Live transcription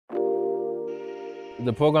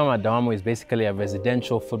The program at Dawamu is basically a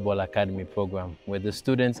residential football academy program where the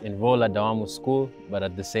students enroll at Dawamu school, but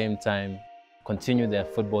at the same time continue their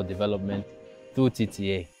football development through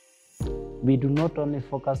TTA. We do not only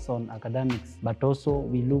focus on academics, but also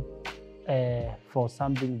we look for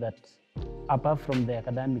something that, apart from the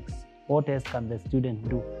academics, what else can the student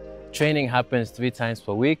do? Training happens 3 times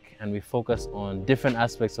per week, and we focus on different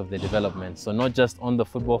aspects of their development. So not just on the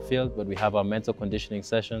football field, but we have our mental conditioning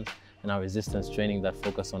sessions and our resistance training that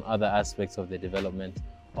focus on other aspects of their development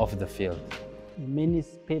off the field. Many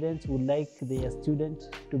parents would like their students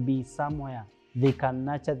to be somewhere they can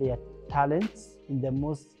nurture their talents in the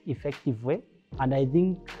most effective way. And I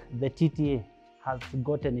think the TTA has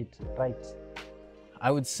gotten it right. I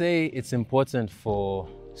would say it's important for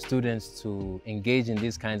students to engage in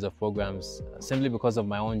these kinds of programs simply because of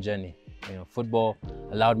my own journey. Football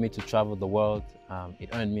allowed me to travel the world. It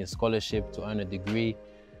earned me a scholarship to earn a degree,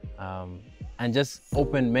 and just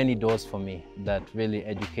opened many doors for me that really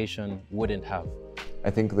education wouldn't have. I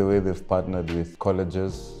think the way they've partnered with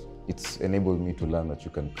colleges, it's enabled me to learn that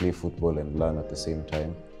you can play football and learn at the same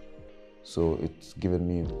time. So it's given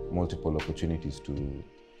me multiple opportunities to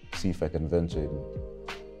see if I can venture in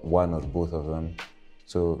one or both of them.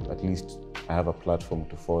 So at least I have a platform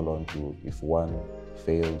to fall on to if one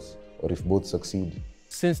fails or if both succeed.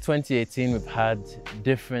 Since 2018, we've had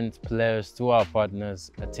different players through our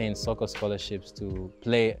partners attain soccer scholarships to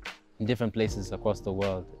play in different places across the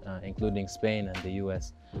world, including Spain and the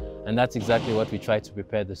US. And that's exactly what we try to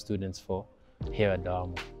prepare the students for here at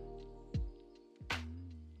Dawamu.